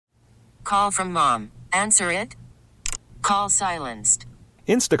call from mom. Answer it. Call silenced.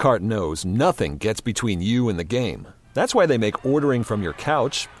 Instacart knows nothing gets between you and the game. That's why they make ordering from your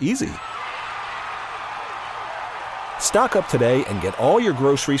couch easy. Stock up today and get all your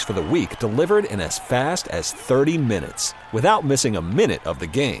groceries for the week delivered in as fast as 30 minutes without missing a minute of the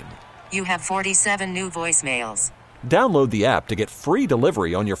game. You have 47 new voicemails. Download the app to get free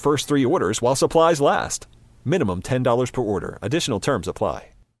delivery on your first 3 orders while supplies last. Minimum $10 per order. Additional terms apply.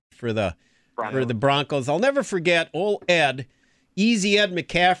 For the Broncos, I'll never forget old Ed, Easy Ed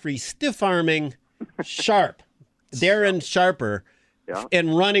McCaffrey, stiff-arming Sharp, Darren Sharper,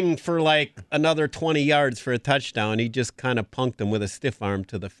 and running for like another 20 yards for a touchdown. He just kind of punked him with a stiff arm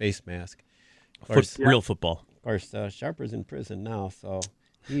to the face mask. Real football. Of course, Sharper's in prison now, so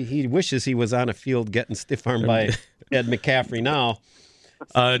he wishes he was on a field getting stiff-armed by Ed McCaffrey now.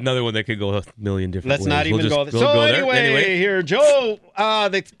 Another one that could go a million different Let's ways. not even go there. So anyway, here, Joe,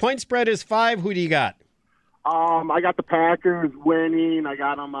 the point spread is 5. Who do you got? I got the Packers winning. I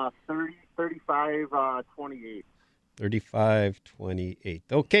got them 35-28. 35-28.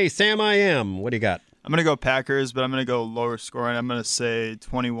 Okay, Sam, what do you got? I'm going to go Packers, but I'm going to go lower scoring. I'm going to say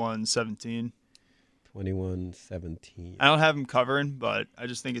 21-17. 21-17. I don't have them covering, but I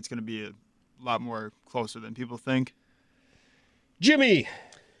just think it's going to be a lot more closer than people think. Jimmy.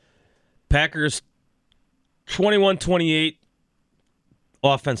 Packers 21-28.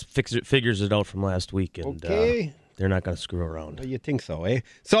 Offense figures it out from last week, and they're not going to screw around. Well, you think so, eh?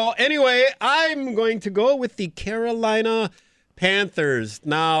 So anyway, I'm going to go with the Carolina Panthers.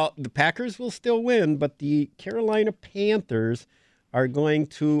 Now, the Packers will still win, but the Carolina Panthers are going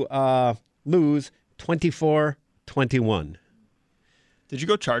to lose 24-21. Did you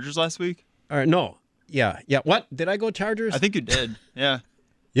go Chargers last week? No. Yeah. What? Did I go Chargers? I think you did. Yeah.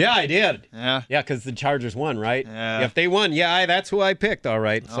 Yeah, I did. Yeah. Yeah, because the Chargers won, right? Yeah. If they won, that's who I picked, all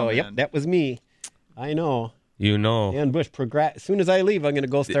right. Oh, So, man. yep, that was me. I know. You know. Dan Bush, as soon as I leave, I'm going to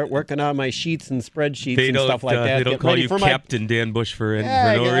go start working on my sheets and spreadsheets and stuff like that. They don't call you Captain Dan Bush for no reason.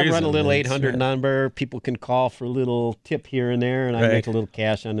 I run a little 800 number. People can call for a little tip here and there, and I make a little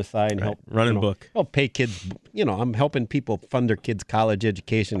cash on the side and help book. Help pay kids. I'm helping people fund their kids' college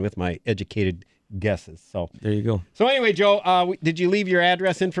education with my educated guesses. So there you go. So anyway, Joe, did you leave your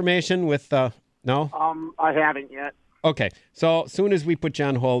address information with? No. I haven't yet. Okay. So as soon as we put you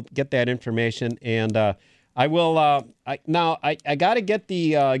on hold, get that information, and I will. I got to get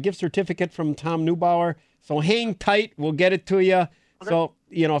the gift certificate from Tom Neubauer. So hang tight. We'll get it to you. Okay. So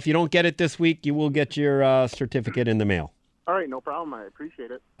if you don't get it this week, you will get your certificate in the mail. All right, no problem. I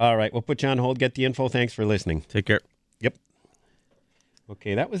appreciate it. All right, we'll put you on hold. Get the info. Thanks for listening. Take care. Yep.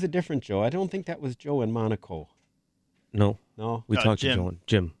 Okay, that was a different Joe. I don't think that was Joe in Monaco. No. We talked Jim. to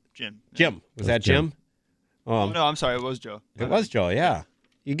Jim. Jim. Was that Jim? Oh, no, I'm sorry. It was Joe. It was Joe, yeah.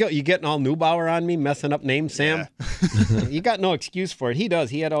 You getting all Neubauer on me, messing up names, Sam? Yeah. You got no excuse for it. He does.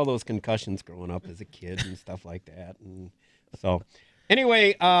 He had all those concussions growing up as a kid and stuff like that. And so,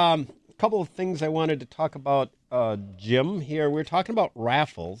 anyway, a couple of things I wanted to talk about, Jim, here. We're talking about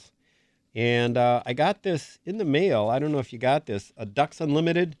raffles. And I got this in the mail. I don't know if you got this. Ducks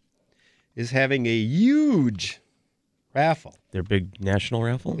Unlimited is having a huge raffle. Their big national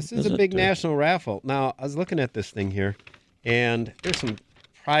raffle? This is a big national raffle. Now, I was looking at this thing here, and there's some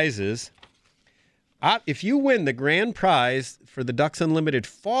prizes. If you win the grand prize for the Ducks Unlimited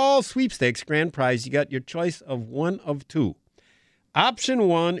Fall Sweepstakes grand prize, you got your choice of one of two. Option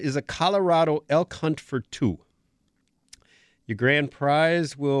 1 is a Colorado elk hunt for 2. Your grand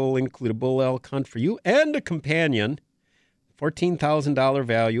prize will include a bull elk hunt for you and a companion, $14,000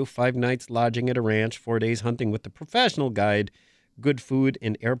 value, 5 nights lodging at a ranch, 4 days hunting with the professional guide, good food,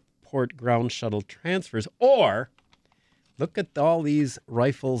 and airport ground shuttle transfers. Or, look at all these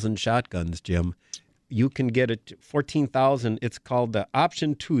rifles and shotguns, Jim. You can get it $14,000. It's called the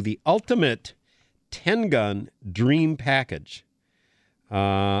Option 2, the Ultimate 10-Gun Dream Package.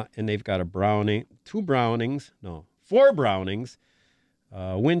 And they've got 4 Brownings,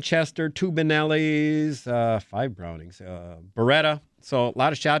 Winchester, 2 Benellis, 5 Brownings, Beretta. So a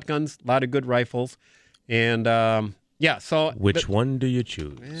lot of shotguns, a lot of good rifles. And, so... Which one do you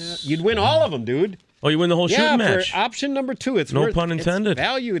choose? You'd win all of them, dude. Oh, you win the whole shooting match? For option number 2. It's no pun intended. It's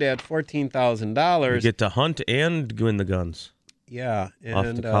valued at $14,000. You get to hunt and win the guns. Yeah. And,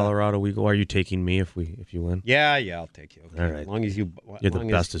 off to Colorado we go. Are you taking me if you win? Yeah, I'll take you. Okay. All right. As long as you're the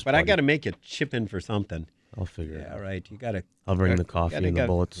bestest But buddy. I got to make you chip in for something. I'll figure it out. Yeah, right. You got to. I'll bring the coffee and the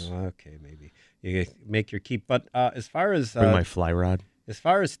bullets. Okay, maybe you make your keep. But as far as bring my fly rod. As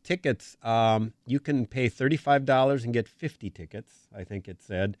far as tickets, you can pay $35 and get 50 tickets. I think it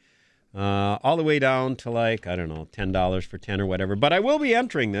said. all the way down to like, I don't know, $10 for 10 or whatever. But I will be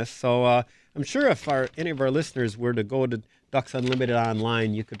entering this, so I'm sure if any of our listeners were to go to Ducks Unlimited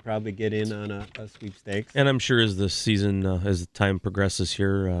online, you could probably get in on a sweepstakes. And I'm sure as the season, as the time progresses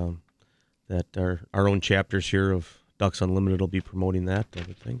here, that our own chapters here of Ducks Unlimited will be promoting that, I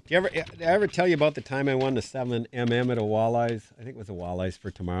would think. Did I ever tell you about the time I won the 7 at a Walleyes? I think it was a Walleyes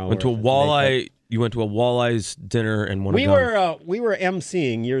for tomorrow. You went to a Walleyes dinner and won a gun. We were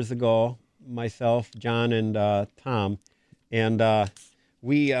emceeing years ago, myself, John, and Tom, and I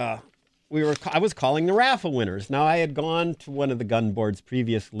was calling the raffle winners. Now I had gone to one of the gun boards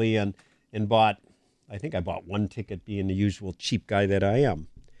previously and bought, I think I bought one ticket, being the usual cheap guy that I am.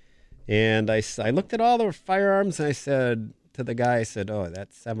 And I looked at all the firearms and I said to the guy, oh,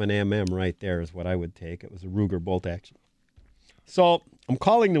 that 7mm right there is what I would take. It was a Ruger bolt action. So I'm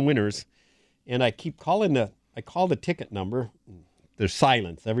calling the winners and I keep calling I call the ticket number. There's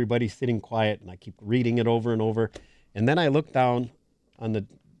silence. Everybody's sitting quiet and I keep reading it over and over. And then I look down on the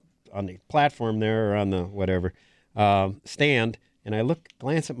platform there, or on the whatever stand, and I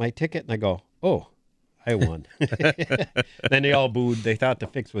glance at my ticket and I go, oh, I won. Then they all booed. They thought the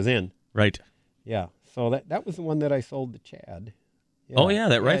fix was in. Right. Yeah. So that was the one that I sold to Chad. Yeah. Oh, yeah,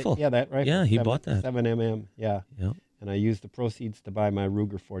 that rifle. Yeah, that rifle. Yeah, he bought that. 7mm, yeah. Yep. And I used the proceeds to buy my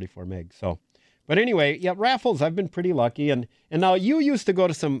Ruger 44 meg. So, but anyway, yeah, raffles, I've been pretty lucky. And now you used to go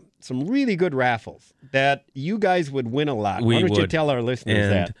to some really good raffles that you guys would win a lot. Why don't you tell our listeners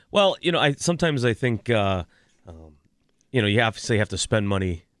that? Well, I sometimes I think, you have to spend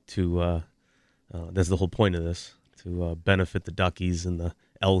money to, that's the whole point of this, to benefit the duckies and the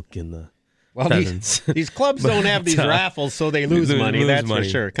elk and the pheasants. These clubs don't have these raffles, so they lose money, that's for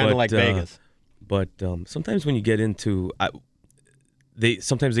sure, kind of like Vegas. But sometimes when you get into,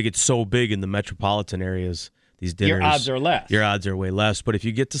 sometimes they get so big in the metropolitan areas, these dinners. Your odds are less. Your odds are way less. But if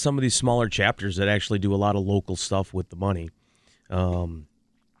you get to some of these smaller chapters that actually do a lot of local stuff with the money,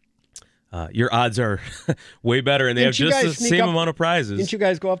 your odds are way better, and they have just the same amount of prizes. Didn't you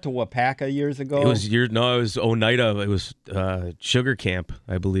guys go up to Wapaka years ago? It was Oneida. It was Sugar Camp,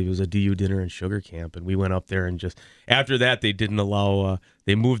 I believe. It was a DU dinner in Sugar Camp, and we went up there and just after that they didn't allow.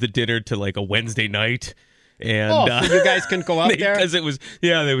 They moved the dinner to like a Wednesday night, and so you guys couldn't go up there because it was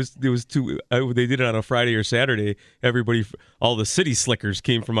there was too. They did it on a Friday or Saturday. Everybody, all the city slickers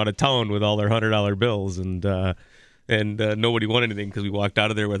came from out of town with all their $100 bills, and nobody won anything because we walked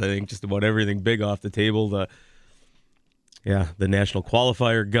out of there with, I think, just about everything big off the table. The national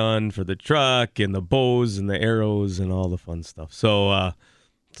qualifier gun for the truck and the bows and the arrows and all the fun stuff. So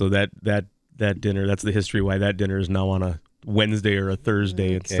that dinner, that's the history why that dinner is now on a Wednesday or a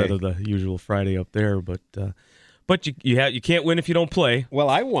Thursday instead of the usual Friday up there. But you can't win if you don't play. Well,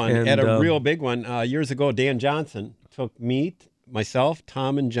 I won at a real big one years ago. Dan Johnson took myself,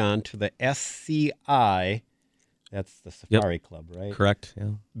 Tom, and John to the SCI. That's the Safari Club, right? Correct,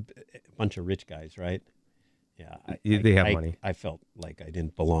 yeah. A bunch of rich guys, right? Yeah. They have money. I felt like I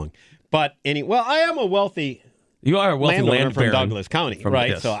didn't belong. But I am a wealthy You are a wealthy landowner from baron Douglas County, right?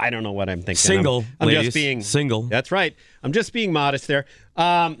 Yes. So I don't know what I'm thinking. Single, I'm ladies, just being single. That's right. I'm just being modest there.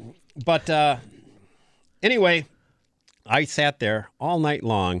 Anyway, I sat there all night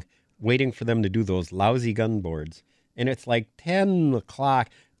long waiting for them to do those lousy gun boards. And it's like 10 o'clock.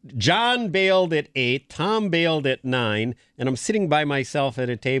 John bailed at 8, Tom bailed at 9, and I'm sitting by myself at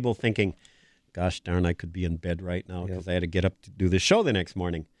a table thinking, gosh darn, I could be in bed right now because I had to get up to do the show the next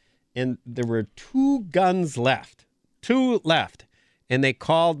morning. And there were 2 guns left, and they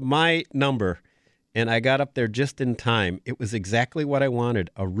called my number, and I got up there just in time. It was exactly what I wanted,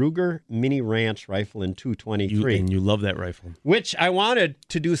 a Ruger Mini Ranch rifle in .223. And you love that rifle. Which I wanted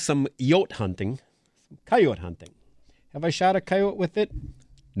to do some coyote hunting. Have I shot a coyote with it?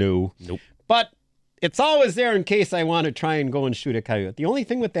 No. Nope. But it's always there in case I want to try and go and shoot a coyote. The only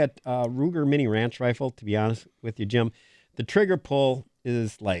thing with that Ruger Mini Ranch rifle, to be honest with you, Jim, the trigger pull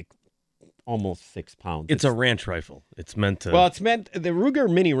is like almost 6 pounds. It's a ranch rifle. It's meant to... Well, the Ruger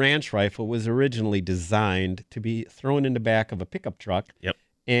Mini Ranch rifle was originally designed to be thrown in the back of a pickup truck. Yep.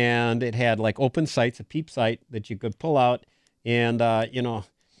 And it had like open sights, a peep sight that you could pull out. And,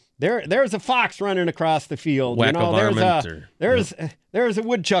 there's a fox running across the field. Whack a varmint. There's a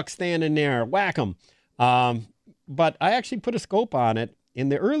woodchuck standing there. Whack 'em. But I actually put a scope on it. In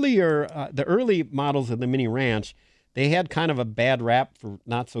the early models of the Mini Ranch, they had kind of a bad rap for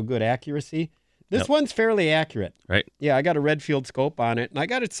not so good accuracy. This one's fairly accurate. Right. Yeah, I got a Redfield scope on it, and I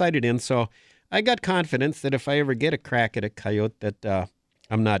got it sighted in, so I got confidence that if I ever get a crack at a coyote, that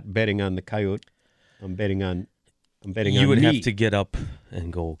I'm not betting on the coyote. I'm betting on You would me. have to get up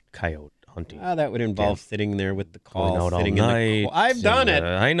and go coyote hunting. That would involve sitting there with the Going call, out all sitting in night. the cold. I've done it.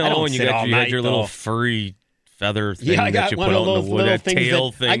 I know. I don't and you sit got all you had night, your little though. furry feather thing Yeah, I that got you one put of out in those the wood. little That things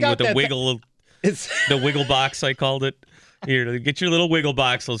tail that- I thing got with the that- wiggle. It's The wiggle box, I called it. Here, get your little wiggle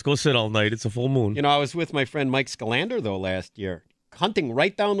box. Let's go sit all night. It's a full moon. I was with my friend Mike Scalander, though, last year, hunting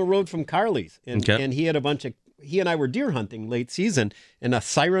right down the road from Carly's. And, Okay. and he and I were deer hunting late season, and a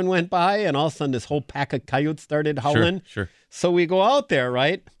siren went by, and all of a sudden this whole pack of coyotes started howling. Sure. So we go out there,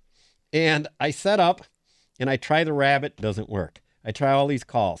 right? And I set up, and I try the rabbit. Doesn't work. I try all these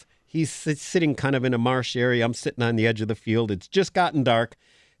calls. He's sitting kind of in a marsh area. I'm sitting on the edge of the field. It's just gotten dark.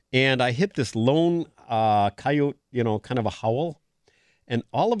 And I hit this lone coyote, kind of a howl. And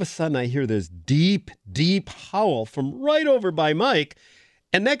all of a sudden, I hear this deep, deep howl from right over by Mike.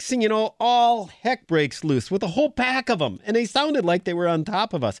 And next thing you know, all heck breaks loose with a whole pack of them. And they sounded like they were on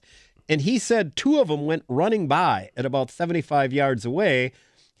top of us. And he said 2 of them went running by at about 75 yards away.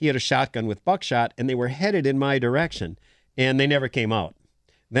 He had a shotgun with buckshot, and they were headed in my direction. And they never came out.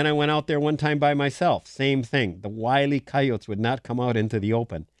 Then I went out there one time by myself. Same thing. The wily coyotes would not come out into the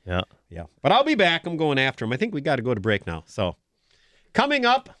open. Yeah. Yeah. But I'll be back. I'm going after them. I think we got to go to break now. So coming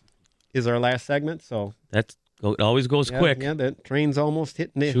up is our last segment. So It always goes quick. Yeah, the train's almost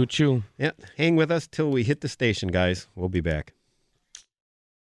hitting it. Choo-choo. Yeah. Hang with us till we hit the station, guys. We'll be back.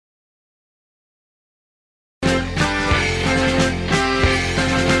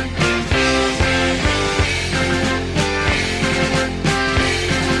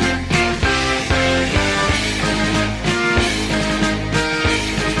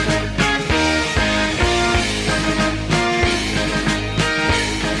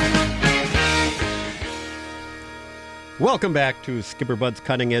 Welcome back to Skipper Bud's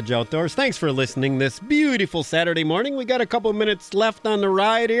Cutting Edge Outdoors. Thanks for listening this beautiful Saturday morning. We got a couple minutes left on the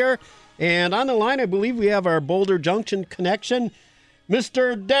ride here. And on the line, I believe we have our Boulder Junction connection,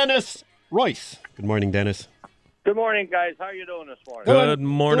 Mr. Dennis Royce. Good morning, Dennis. Good morning, guys. How are you doing this morning? Good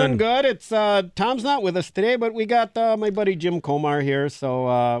morning. Doing good. It's Tom's not with us today, but we got my buddy Jim Comar here.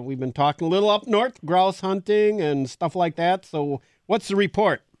 So we've been talking a little up north, grouse hunting and stuff like that. So what's the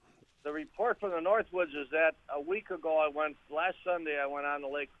report? The report from the Northwoods is that a week ago last Sunday I went on the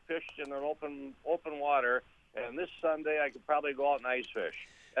lake, fished in an open water, and this Sunday I could probably go out and ice fish.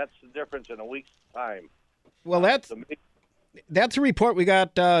 That's the difference in a week's time. Well, that's a report we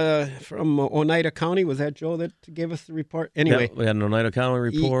got from Oneida County. Was that Joe that gave us the report? Anyway, Yeah, we had an Oneida County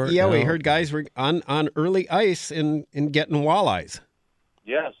report. Yeah, we heard guys were on early ice and getting walleyes.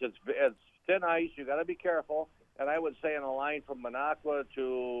 Yes, it's thin ice. You got to be careful. And I would say in a line from Minocqua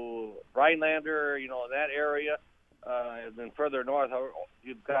to Rhinelander, in that area, and then further north,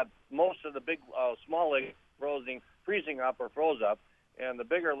 you've got most of the big, small lakes freezing up or froze up, and the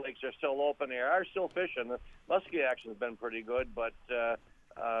bigger lakes are still open. They are still fishing. The muskie action has been pretty good, but the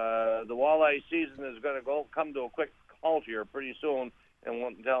walleye season is going to come to a quick halt here pretty soon,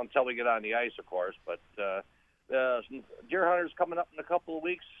 and until we get on the ice, of course. But deer hunters coming up in a couple of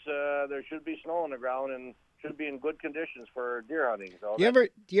weeks. There should be snow on the ground and should be in good conditions for deer hunting. So do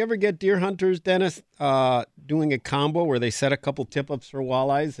you ever get deer hunters, Dennis, doing a combo where they set a couple tip-ups for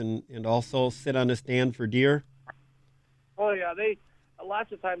walleyes and also sit on a stand for deer? Oh yeah,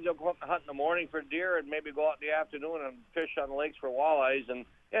 lots of times they'll go up and hunt in the morning for deer and maybe go out in the afternoon and fish on the lakes for walleyes, and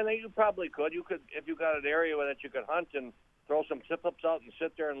you probably could. You could, if you got an area that you could hunt and throw some tip-ups out and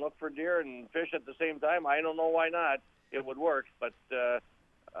sit there and look for deer and fish at the same time. I don't know why not. It would work, but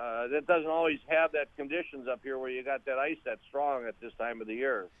that doesn't always have that conditions up here where you got that ice that strong at this time of the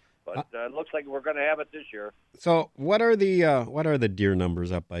year. But it looks like we're going to have it this year. So what are the deer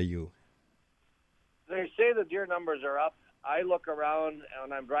numbers up by you? They say the deer numbers are up. I look around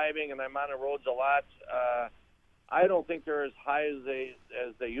when I'm driving and I'm on the roads a lot. I don't think they're as high as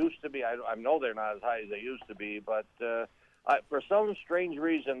they used to be. I know they're not as high as they used to be, but for some strange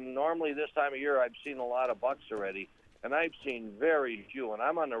reason, normally this time of year I've seen a lot of bucks already, and I've seen very few. And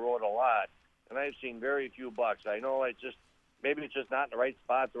I'm on the road a lot, and I've seen very few bucks. I know maybe it's just not in the right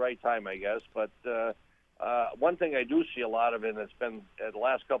spot at the right time, I guess. But one thing I do see a lot of, and it's been the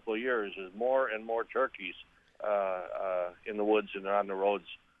last couple of years, is more and more turkeys in the woods and on the roads.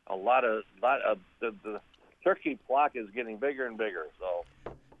 A lot of the turkey flock is getting bigger and bigger.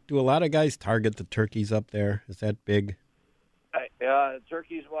 So, do a lot of guys target the turkeys up there? Is that big?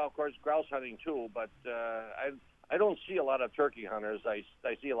 Turkeys, well, of course, grouse hunting too. But I don't see a lot of turkey hunters. I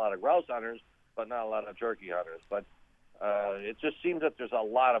see a lot of grouse hunters, but not a lot of turkey hunters. But it just seems that there's a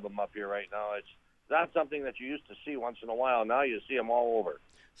lot of them up here right now. It's not something that you used to see once in a while. Now you see them all over.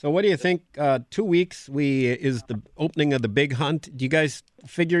 So what do you think? 2 weeks is the opening of the big hunt. Do you guys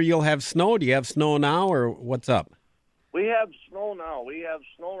figure you'll have snow? Do you have snow now, or what's up? We have snow now. We have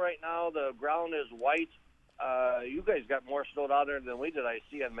snow right now. The ground is white. You guys got more snow down there than we did. I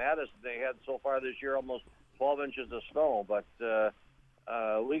see in Madison they had so far this year almost 12 inches of snow. But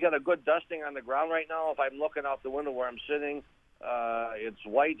we got a good dusting on the ground right now. If I'm looking out the window where I'm sitting, it's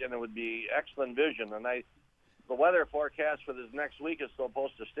white, and it would be excellent vision. And the weather forecast for this next week is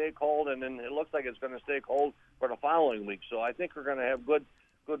supposed to stay cold, and then it looks like it's going to stay cold for the following week. So I think we're going to have good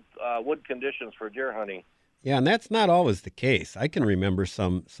wood conditions for deer hunting. Yeah, and that's not always the case. I can remember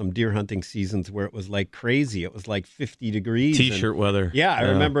some deer hunting seasons where it was like crazy. It was like 50 degrees. T-shirt weather. Yeah, I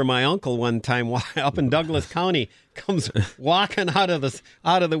remember my uncle one time up in Douglas County comes walking out of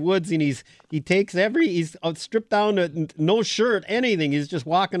the woods, and he's stripped down to no shirt, anything. He's just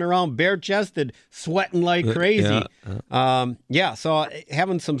walking around bare chested, sweating like crazy. So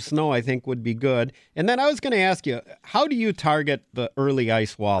having some snow I think would be good. And then I was going to ask you, how do you target the early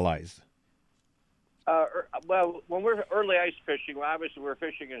ice walleyes? Well, when we're early ice fishing, obviously we're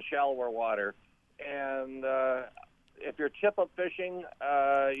fishing in shallower water, and if you're tip-up fishing,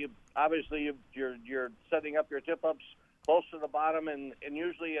 you're setting up your tip-ups close to the bottom, and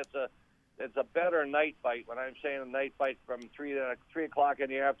usually it's a better night bite. When I'm saying a night bite, from 3 o'clock in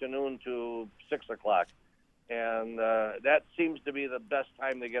the afternoon to 6 o'clock, and that seems to be the best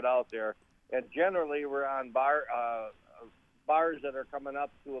time to get out there. And generally, we're on bars that are coming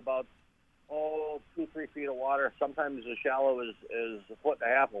up to about 2-3 feet of water. Sometimes as shallow as a foot and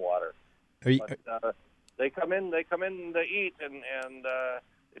a half of water. They come in to eat, and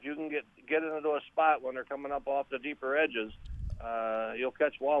if you can get into a spot when they're coming up off the deeper edges, you'll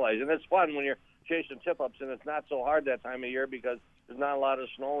catch walleyes. And it's fun when you're chasing tip-ups, and it's not so hard that time of year because there's not a lot of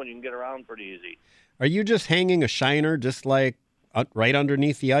snow and you can get around pretty easy. Are you just hanging a shiner just like right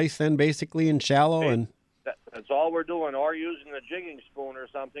underneath the ice then, basically, in shallow? That's all we're doing, or using a jigging spoon or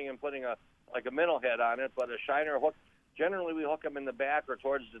something and putting a minnow head on it. But a shiner hook, generally we hook them in the back or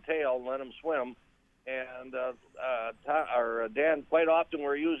towards the tail and let them swim. And Dan, quite often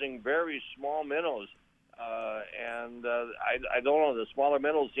we're using very small minnows, and I don't know, the smaller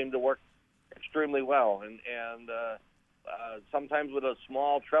minnows seem to work extremely well, and sometimes with a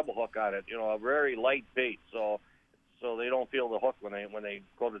small treble hook on it, a very light bait, so they don't feel the hook when they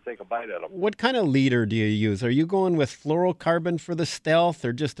go to take a bite at them. What kind of leader do you use? Are you going with fluorocarbon for the stealth,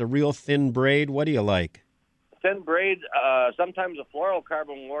 or just a real thin braid? What do you like? Thin braid. Sometimes a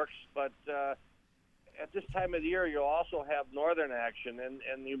fluorocarbon works, but at this time of the year, you'll also have northern action,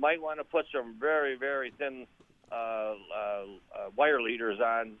 and you might want to put some very, very thin wire leaders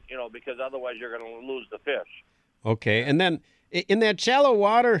on, because otherwise you're going to lose the fish. Okay, and then in that shallow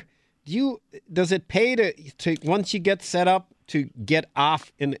water, does it pay to once you get set up to get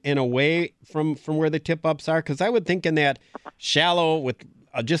off and away from where the tip-ups are? Because I would think in that shallow with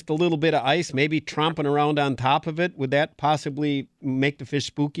just a little bit of ice, maybe tromping around on top of it, would that possibly make the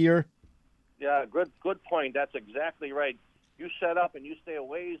fish spookier? Yeah, good point. That's exactly right. You set up and you stay a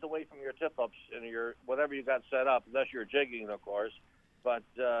ways away from your tip-ups and your whatever you got set up, unless you're jigging, of course. But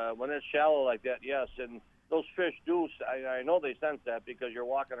when it's shallow like that, yes, and those fish do. I know they sense that because you're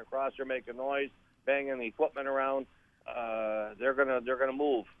walking across, you're making noise, banging the equipment around. They're gonna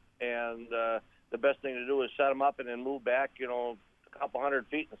move, and the best thing to do is set them up and then move back, a couple hundred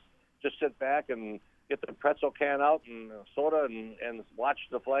feet, and just sit back and get the pretzel can out and soda and watch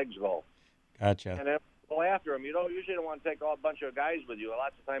the flags go. Gotcha. And then go after them. You usually don't want to take a bunch of guys with you.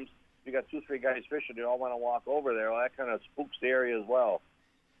 Lots of times you got 2-3 guys fishing, they all want to walk over there. Well, that kind of spooks the area as well.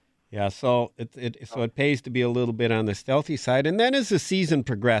 Yeah, so it pays to be a little bit on the stealthy side. And then as the season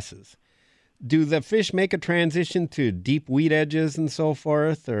progresses, do the fish make a transition to deep weed edges and so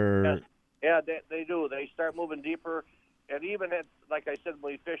forth? Or Yeah, they do. They start moving deeper. And even like I said,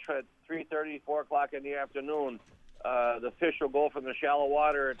 when we fish at 3:30, 4 o'clock in the afternoon, the fish will go from the shallow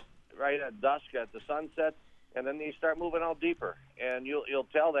water right at dusk at the sunset, and then they start moving out deeper. And you'll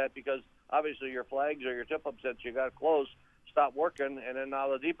tell that because obviously your flags or your tip-ups that you got close stop working, and then now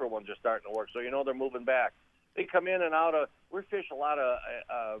the deeper ones are starting to work, so they're moving back. They come in and out of. We fish a lot of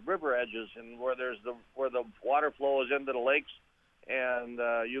river edges, and where the water flow is into the lakes, and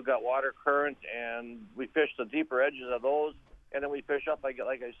you got water current, and we fish the deeper edges of those, and then we fish up like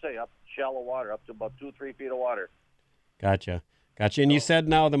I say, up shallow water, up to about 2-3 feet of water. Gotcha. And you said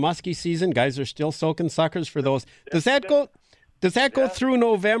now the muskie season, guys are still soaking suckers for those. Does that go through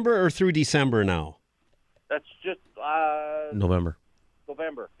November or through December now? That's just November.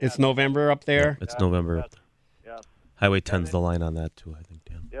 November. It's November up there? Yeah, it's November up there. Yeah. Highway 10's the line on that too, I think,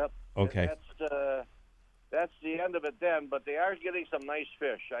 Dan. Yep. Okay. And that's the end of it then, but they are getting some nice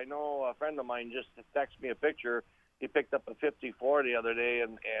fish. I know a friend of mine just texted me a picture. he picked up a 54 the other day,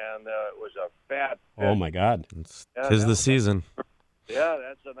 and it was a fat fish. Oh, my God. Tis the season. Yeah,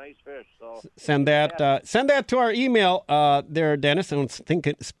 that's a nice fish. So Send that to our email there, Dennis. And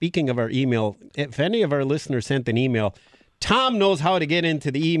speaking of our email, if any of our listeners sent an email, Tom knows how to get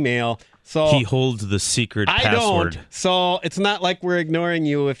into the email. So He holds the secret I password. don't. So it's not like we're ignoring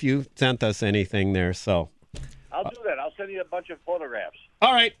you if you sent us anything there. So I'll do that. I'll send you a bunch of photographs.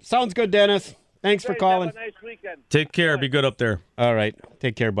 all right, sounds good, Dennis. Thanks for Guys, calling. Have a nice weekend. Take care. Be good up there. All right,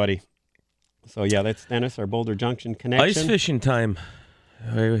 take care, buddy. So yeah, that's Dennis, our Boulder Junction connection. Ice fishing time.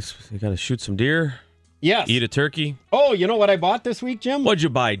 You got to shoot some deer, Yes. eat a turkey. Oh, you know what I bought this week, Jim? What'd you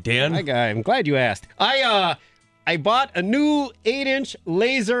buy, Dan? I'm glad you asked. I bought a new 8-inch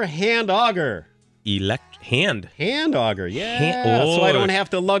laser hand auger. Hand. Hand auger, yeah. Oh. So I don't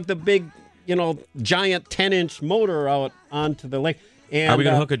have to lug the big, giant 10-inch motor out onto the lake. And, Are we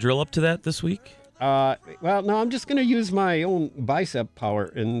going to hook a drill up to that this week? Well, no, I'm just going to use my own bicep power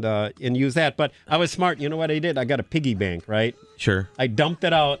and use that. But I was smart. You know what I did? I got a piggy bank, right? Sure. I dumped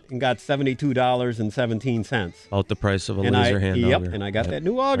it out and got $72.17. About the price of a laser hand auger. Yep, and I got that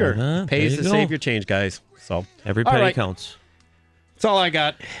new auger. Uh-huh, Pays there to you save go. your change, guys. So Every all penny right. counts. That's all I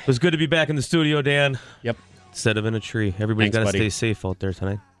got. It was good to be back in the studio, Dan. Yep. Instead of in a tree. Everybody Thanks, got to buddy. stay safe out there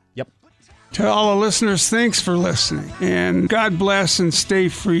tonight. Yep. To all the listeners, thanks for listening. And God bless and stay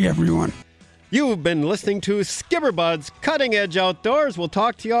free, everyone. You've been listening to Skipperbud's Cutting Edge Outdoors. We'll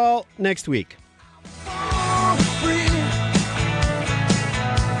talk to y'all next week.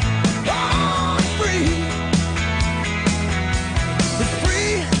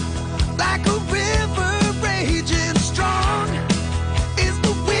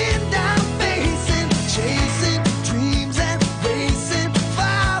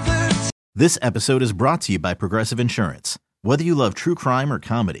 This episode is brought to you by Progressive Insurance. Whether you love true crime or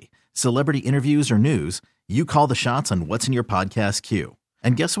comedy, celebrity interviews or news, you call the shots on what's in your podcast queue.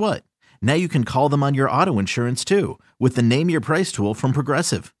 And guess what? Now you can call them on your auto insurance too with the Name Your Price tool from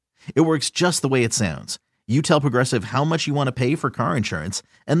Progressive. It works just the way it sounds. You tell Progressive how much you want to pay for car insurance,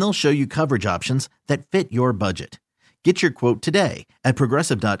 and they'll show you coverage options that fit your budget. Get your quote today at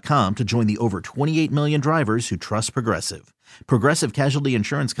Progressive.com to join the over 28 million drivers who trust Progressive. Progressive Casualty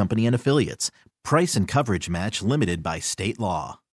Insurance Company and Affiliates. Price and coverage match limited by state law.